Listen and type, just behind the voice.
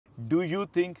Do you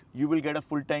think you will get a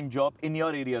full-time job in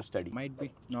your area of study? Might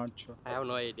be, not sure. I have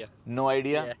no idea. No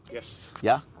idea? Yeah. Yes.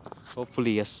 Yeah?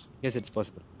 Hopefully, yes. Yes, it's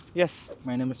possible. Yes,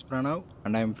 my name is Pranav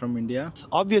and I am from India.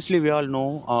 Obviously, we all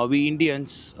know we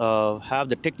Indians have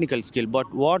the technical skill,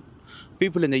 but what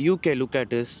people in the UK look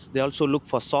at is they also look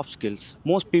for soft skills.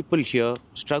 Most people here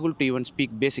struggle to even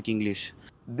speak basic English.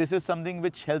 This is something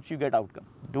which helps you get outcome.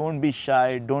 Don't be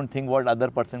shy. Don't think what other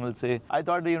person will say. I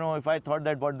thought, if I thought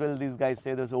that what will these guys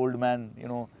say, this old man,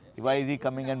 why is he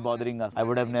coming and bothering us? I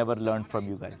would have never learned from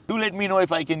you guys. Do let me know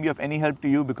if I can be of any help to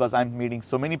you, because I'm meeting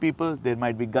so many people. There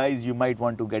might be guys you might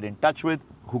want to get in touch with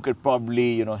who could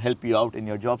probably, help you out in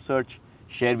your job search,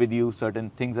 share with you certain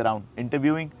things around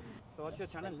interviewing. So, what's your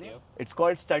channel name? It's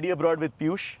called Study Abroad with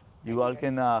Piyush. You all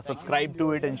can subscribe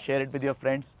to it and share it with your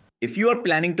friends. If you are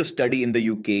planning to study in the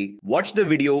UK, watch the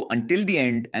video until the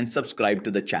end and subscribe to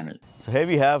the channel. So here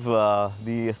we have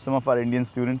some of our Indian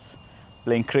students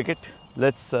playing cricket.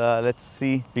 Let's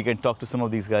see if we can talk to some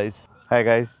of these guys. Hi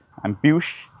guys, I'm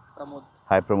Piyush. Pramod.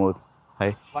 Hi Pramod.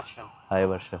 Hi. Varsha. Hi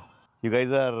Varsha. You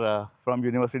guys are from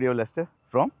University of Leicester?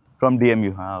 From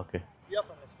DMU. Ah, okay. Yeah,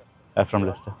 from Leicester. From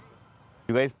Leicester.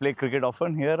 You guys play cricket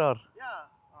often here or?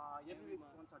 Yeah, every week,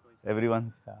 once or twice.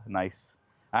 Everyone? Yeah, nice.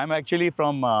 I'm actually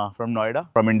from Noida,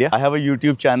 from India. I have a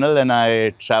YouTube channel and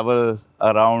I travel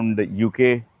around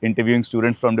UK interviewing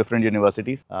students from different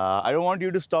universities. I don't want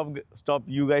you to stop.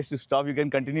 You guys to stop. You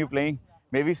can continue playing.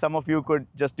 Maybe some of you could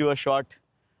just do a short,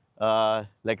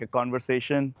 like a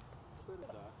conversation.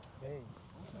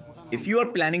 If you are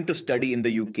planning to study in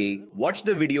the UK, watch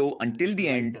the video until the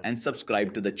end and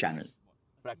subscribe to the channel.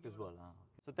 Practice ball.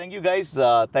 So thank you guys.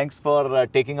 Thanks for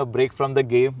taking a break from the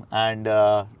game and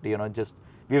just.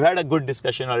 We've had a good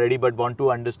discussion already, but want to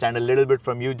understand a little bit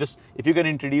from you. Just if you can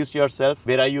introduce yourself,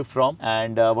 where are you from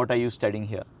and what are you studying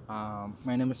here?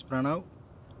 My name is Pranav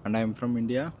and I am from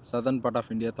India, southern part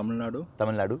of India, Tamil Nadu.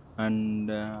 Tamil Nadu.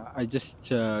 And I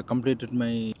just completed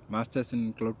my master's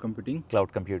in cloud computing.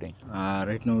 Cloud computing.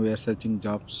 Right now we are searching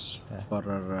jobs for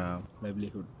our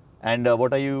livelihood. And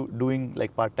what are you doing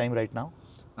like part-time right now?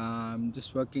 I'm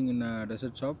just working in a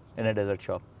desert shop. In a desert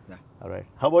shop. Yeah. All right.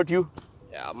 How about you?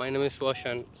 Yeah, my name is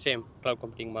Varsha. Same, cloud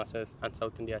computing masters and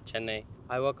South India, Chennai.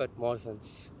 I work at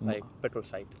Morrison's, like petrol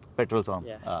site. Petrol farm.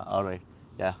 Yeah. All right.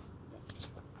 Yeah.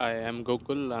 I am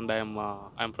Gokul and I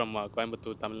am from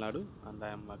Coimbatore, Tamil Nadu, and I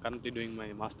am currently doing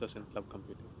my masters in cloud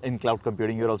computing. In cloud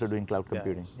computing, you're also doing cloud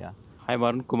computing. Yes. Yeah. Hi,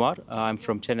 Varun Kumar. I'm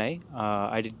from Chennai.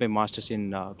 I did my master's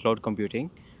in cloud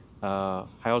computing.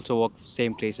 I also work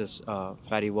same places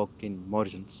where I work in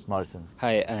Morrison's. Morrison's.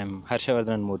 Hi, I'm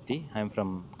Harshavardhan Murthy. I'm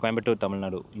from Coimbatore, Tamil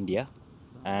Nadu, India.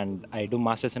 And I do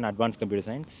Masters in Advanced Computer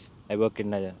Science. I work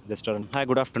in a restaurant. Hi,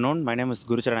 good afternoon. My name is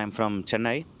Gurucharan. I'm from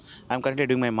Chennai. I'm currently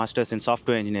doing my master's in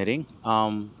software engineering.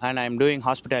 And I'm doing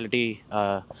hospitality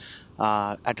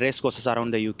at race courses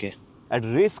around the UK. At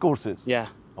race courses? Yeah.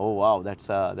 Oh wow, that's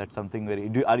something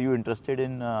very. Are you interested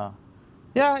in?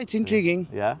 Yeah, it's intriguing.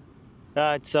 Yeah.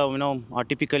 It's a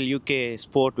typical UK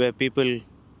sport where people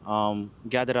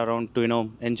gather around to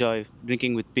enjoy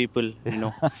drinking with people.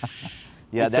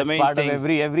 Yeah, it's that's the main part thing. of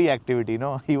every activity.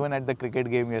 Even at the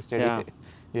cricket game yesterday.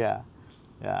 Yeah.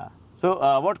 Yeah.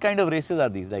 So what kind of races are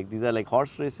these? Like these are like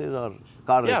horse races or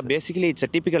car races? Yeah, basically it's a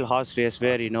typical horse race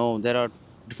where there are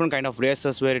different kind of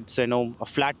races where it's a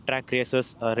flat track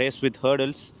races, a race with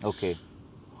hurdles. Okay.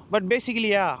 But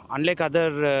basically, yeah, unlike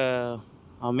other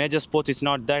major sports, it's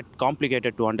not that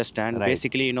complicated to understand. Right.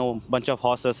 Basically, bunch of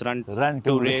horses run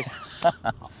to race.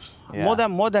 Yeah.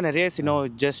 More than a race,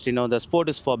 just the sport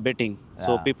is for betting.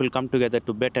 So Yeah. people come together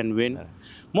to bet and win. Right.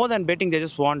 More than betting, they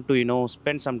just want to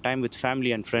spend some time with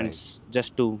family and friends,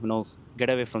 just to get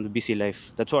away from the busy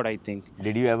life. That's what I think.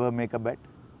 Did you ever make a bet?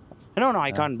 No,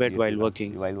 I can't bet You while can't.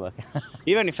 working. While working.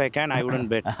 Even if I can, I wouldn't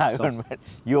bet. I So, wouldn't bet.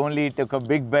 You only took a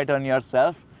big bet on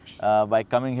yourself by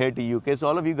coming here to UK. So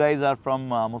all of you guys are from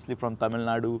mostly from Tamil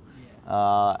Nadu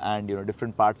and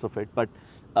different parts of it. But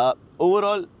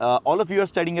overall, all of you are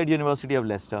studying at University of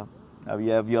Leicester. We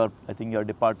have I think your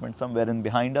department somewhere in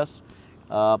behind us.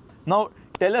 Now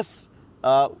tell us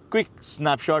quick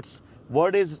snapshots.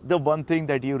 What is the one thing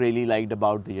that you really liked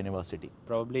about the university?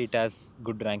 Probably it has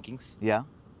good rankings Yeah.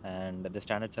 and the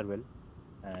standards are well.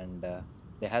 And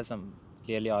they have some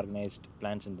clearly organized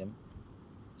plans in them.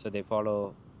 So they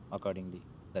follow accordingly.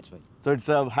 That's why. So it's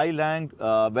a high-ranked,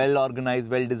 well-organized,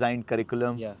 well-designed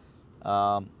curriculum. Yeah.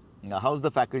 How's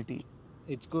the faculty?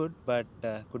 It's good, but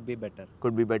could be better.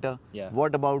 Could be better? Yeah.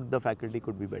 What about the faculty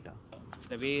could be better?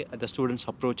 The way the students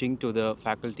approaching to the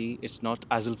faculty, it's not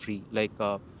hassle-free. Like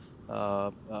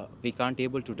we can't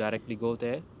able to directly go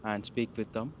there and speak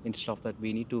with them. Instead of that,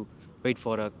 we need to wait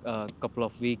for a couple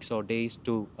of weeks or days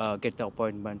to get the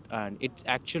appointment. And it's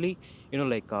actually,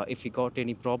 if we got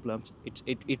any problems,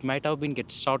 it might have been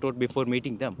get sorted out before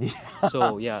meeting them.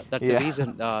 So yeah, that's the Yeah.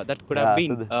 reason that could Yeah,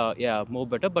 have so been more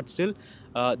better. But still,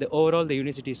 the overall the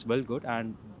university is well good,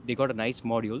 and they got a nice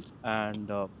modules.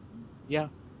 And yeah,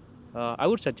 I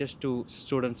would suggest to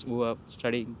students who are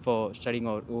studying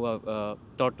or who are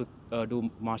thought to do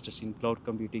masters in cloud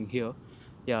computing here.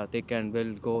 Yeah, they can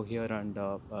well go here and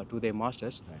do their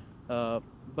masters.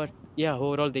 But yeah,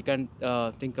 overall they can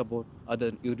think about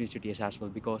other universities as well,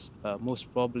 because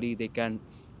most probably they can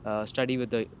study with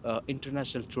the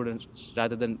international students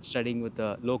rather than studying with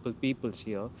the local peoples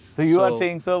here. So you are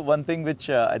saying, so one thing which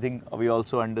I think we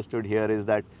also understood here is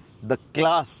that the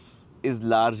class is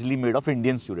largely made of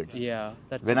Indian students. Yeah,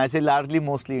 that's When it. I say largely,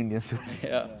 mostly Indian students.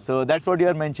 Yeah. So that's what you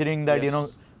are mentioning, that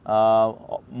Yes.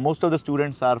 most of the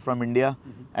students are from India.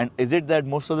 And is it that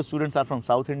most of the students are from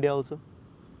South India also,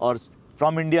 or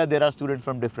from India there are students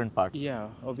from different parts? Yeah,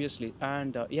 obviously.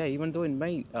 And yeah, even though in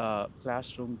my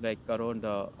classroom, like around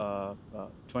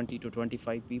 20 to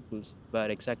 25 peoples were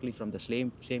exactly from the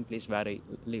same place where I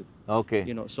live. Okay.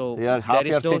 So half there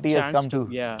your is no city has chance come to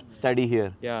yeah, study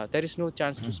here. yeah, there is no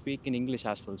chance to speak in English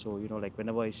as well. So like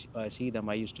whenever I see them,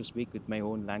 I used to speak with my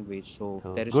own language. So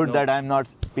So there is good no, that I'm not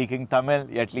speaking Tamil.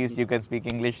 At least you can speak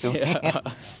English to me. Yeah.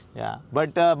 Yeah.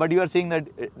 But you are saying that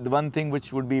the one thing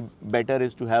which would be better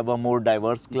is to have a more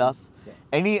diverse class. Yeah.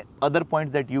 Any other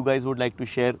points that you guys would like to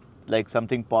share, like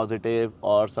something positive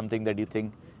or something that you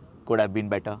think could have been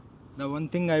better? The one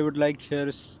thing I would like here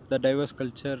is the diverse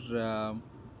culture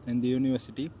in the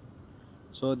university.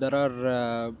 So there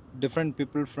are different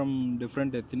people from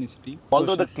different ethnicity.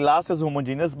 Although the class is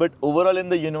homogeneous, but overall in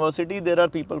the university there are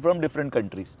people from different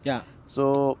countries. Yeah.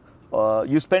 So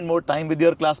you spend more time with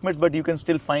your classmates, but you can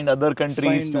still find other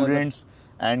countries Find other- students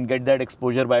and get that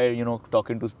exposure by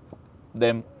talking to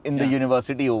them in the Yeah.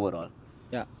 university overall.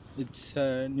 Yeah, it's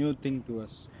a new thing to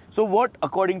us. So what,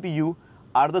 according to you,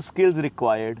 are the skills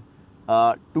required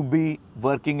to be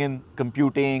working in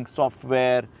computing,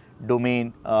 software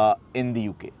domain in the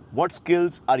UK? What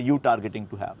skills are you targeting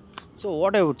to have? So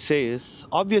what I would say is,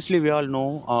 obviously we all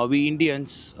know we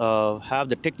Indians have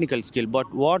the technical skill,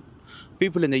 but what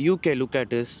people in the UK look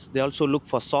at is they also look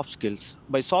for soft skills.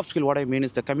 By soft skill, what I mean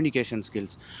is the communication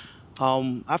skills.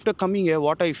 After coming here,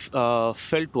 what I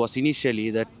felt was initially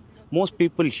that most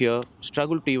people here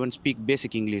struggle to even speak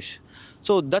basic English.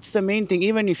 So that's the main thing.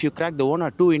 Even if you crack the 1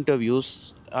 or 2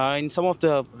 interviews, in some of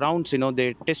the rounds,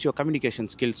 they test your communication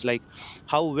skills, like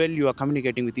how well you are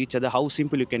communicating with each other, how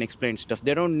simple you can explain stuff.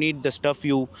 They don't need the stuff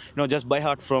you just by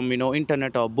heart from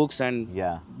internet or books and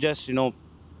Yeah. just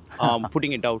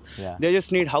putting it out. Yeah. They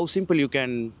just need how simple you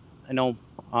can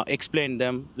explain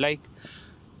them. Like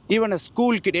even a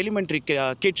school kid, elementary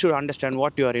kid should understand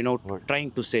what you are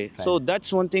trying to say. So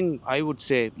that's one thing I would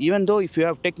say. Even though if you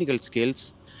have technical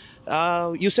skills,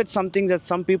 you said something that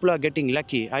some people are getting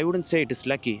lucky. I wouldn't say it is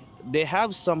lucky. They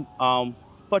have some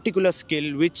particular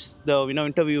skill which the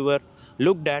interviewer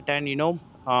looked at and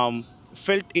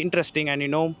felt interesting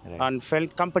and and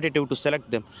felt competitive to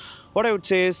select them. What I would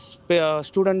say is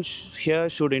students here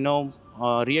should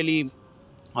really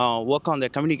work on their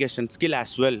communication skill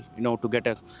as well, to get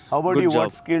a How about good you? job.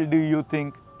 What skill do you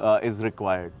think is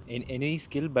required? in any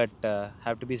skill, but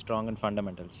have to be strong in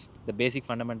fundamentals. The basic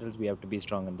fundamentals, we have to be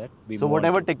strong in that. So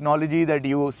whatever technology that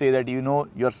you say that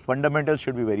your fundamentals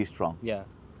should be very strong. Yeah.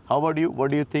 How about you?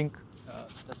 What do you think?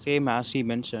 The same as he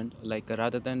mentioned, like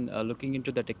rather than looking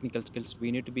into the technical skills,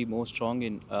 we need to be more strong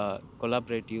in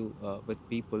collaborative with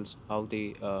peoples, how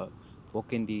they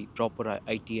work in the proper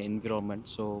IT environment.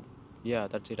 So yeah,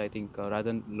 that's it. I think rather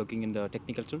than looking in the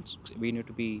technical skills, we need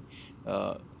to be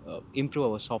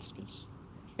improve our soft skills.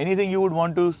 Anything you would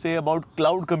want to say about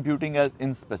cloud computing as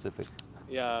in specific?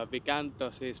 Yeah, we can't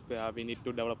say we need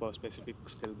to develop a specific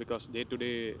skill, because day to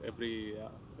day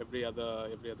every other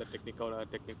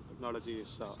technology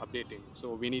is updating.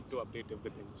 So we need to update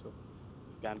everything. So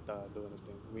we can't do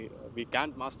anything. We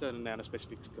can't master in a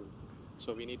specific skill.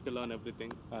 So we need to learn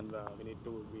everything, and we need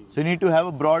to be. So you need to have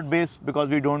a broad base, because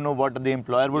we don't know what the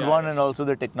employer would want, and also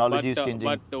the technology is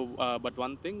changing. But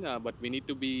one thing, but we need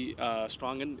to be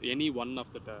strong in any one of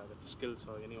the skills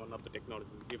or any one of the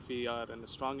technology. If we are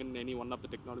strong in any one of the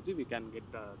technology, we can get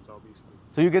a job easily.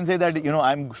 So you can say that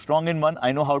I'm strong in one,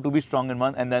 I know how to be strong in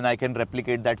one, and then I can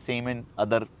replicate that same in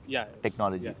other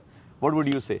technologies. Yes. What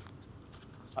would you say?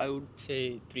 I would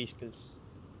say 3 skills: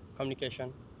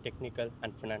 communication, technical,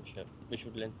 and financial. We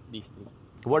should learn these 3.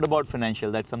 What about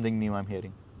financial? That's something new I'm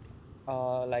hearing.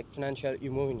 Like financial,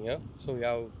 you move in here, so you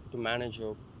have to manage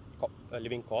your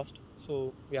living cost.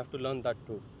 So we have to learn that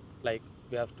too. like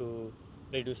we have to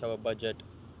reduce our budget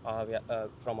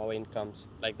from our incomes,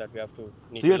 like that we have to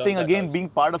need So you're to learn saying that again, also. being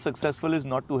part of successful is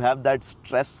not to have that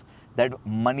stress that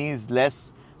money is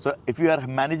less. So if you are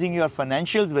managing your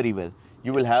financials very well,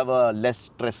 you will have a less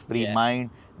stress-free Yeah. mind,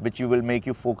 which you will make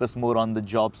you focus more on the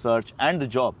job search and the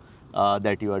job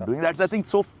that you are doing. That's, I think,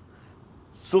 so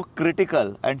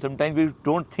critical, and sometimes we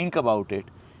don't think about it.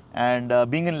 And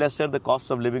being in Leicester, the costs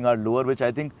of living are lower, which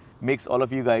I think makes all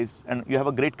of you guys, and you have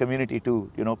a great community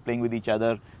too, playing with each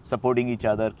other, supporting each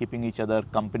other, keeping each other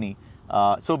company.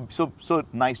 So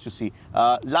nice to see.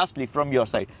 Lastly, from your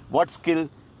side, what skill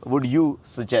would you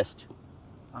suggest?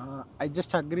 I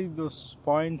just agree those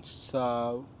points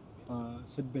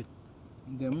said by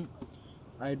them.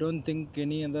 I don't think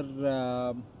any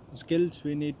other skills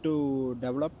we need to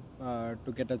develop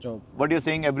to get a job. What you're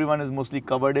saying, everyone has mostly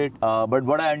covered it. But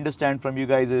what I understand from you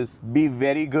guys is be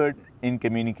very good in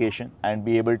communication and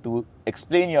be able to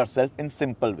explain yourself in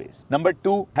simple ways. Number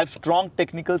two, have strong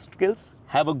technical skills,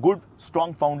 have a good,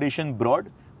 strong foundation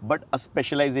broad, but a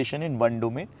specialization in one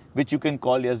domain, which you can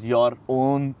call as your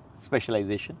own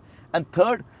specialization. And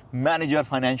third, manage your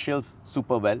financials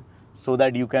super well so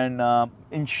that you can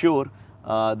ensure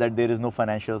that there is no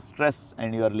financial stress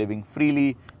and you are living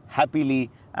freely,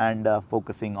 happily, and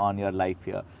focusing on your life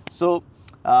here. So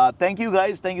thank you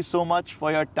guys. Thank you so much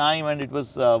for your time, and it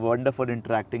was wonderful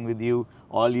interacting with you,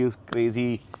 all you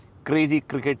crazy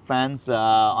cricket fans.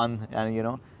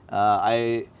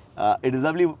 It is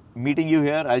lovely meeting you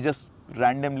here. I just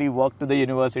randomly walked to the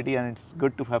university, and it's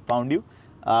good to have found you.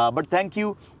 But thank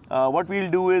you. What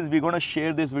we'll do is we're going to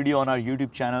share this video on our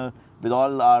YouTube channel with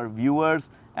all our viewers.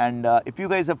 And if you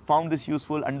guys have found this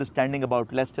useful, understanding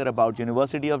about Leicester, about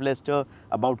University of Leicester,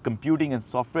 about computing and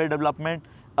software development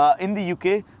in the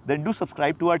UK, then do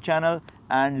subscribe to our channel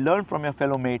and learn from your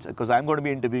fellow mates, because I'm going to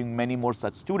be interviewing many more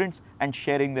such students and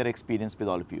sharing their experience with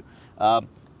all of you.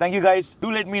 Thank you guys.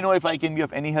 Do let me know if I can be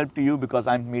of any help to you, because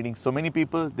I'm meeting so many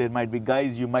people. There might be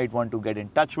guys you might want to get in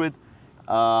touch with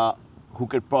who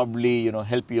could probably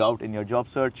help you out in your job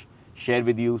search, share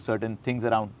with you certain things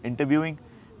around interviewing.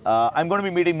 I'm going to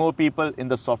be meeting more people in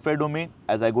the software domain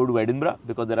as I go to Edinburgh,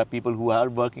 because there are people who are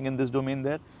working in this domain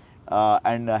there,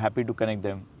 and happy to connect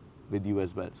them with you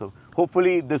as well. So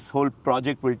hopefully this whole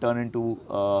project will turn into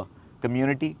a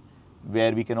community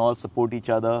where we can all support each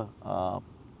other,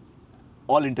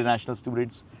 all international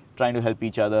students trying to help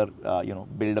each other,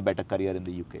 build a better career in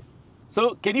the UK.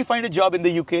 So can you find a job in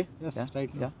the UK? Yes, Yeah?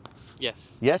 right now. Yeah.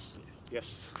 Yes. Yes?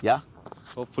 Yes. Yeah?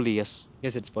 Hopefully, yes.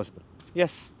 Yes, it's possible.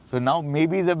 Yes. So now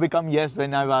maybes have become yes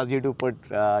when I've asked you to put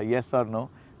yes or no.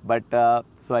 But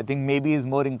so I think maybe is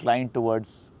more inclined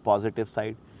towards positive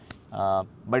side.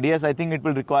 But yes, I think it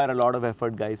will require a lot of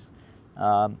effort, guys.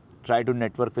 Try to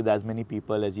network with as many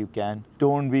people as you can.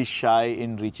 Don't be shy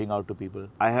in reaching out to people.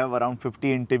 I have around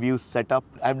 50 interviews set up.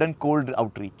 I've done cold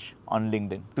outreach on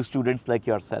LinkedIn to students like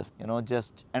yourself,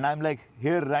 and I'm like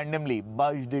here randomly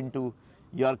budged into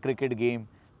your cricket game.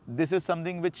 This is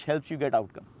something which helps you get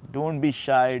outcome. Don't be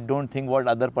shy. Don't think what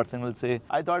other person will say.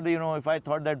 I thought that, if I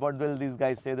thought that what will these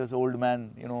guys say, this old man,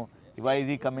 why is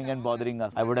he coming and bothering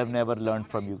us? I would have never learned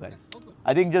from you guys.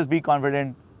 I think just be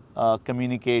confident,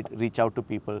 communicate, reach out to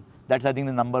people. That's, I think,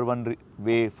 the number one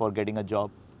way for getting a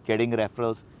job, getting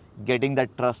referrals, getting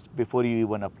that trust before you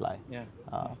even apply. Yeah.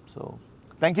 So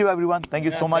thank you, everyone. Thank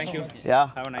you so much. thank you.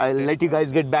 Yeah. Have a nice I'll day. let you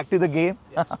guys get back to the game.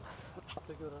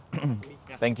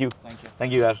 Thank you.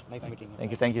 Thank you, yaar. Nice meeting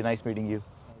you. Thank you. Nice meeting you.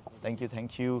 Thank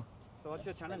you. So what's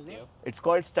your channel name? It's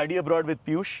called Study Abroad with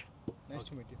Piyush. Nice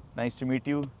to meet you. Nice to meet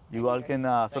you. You all can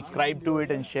subscribe to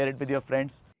it and share it with your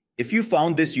friends. If you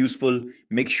found this useful,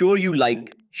 make sure you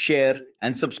like, share,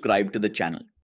 and subscribe to the channel.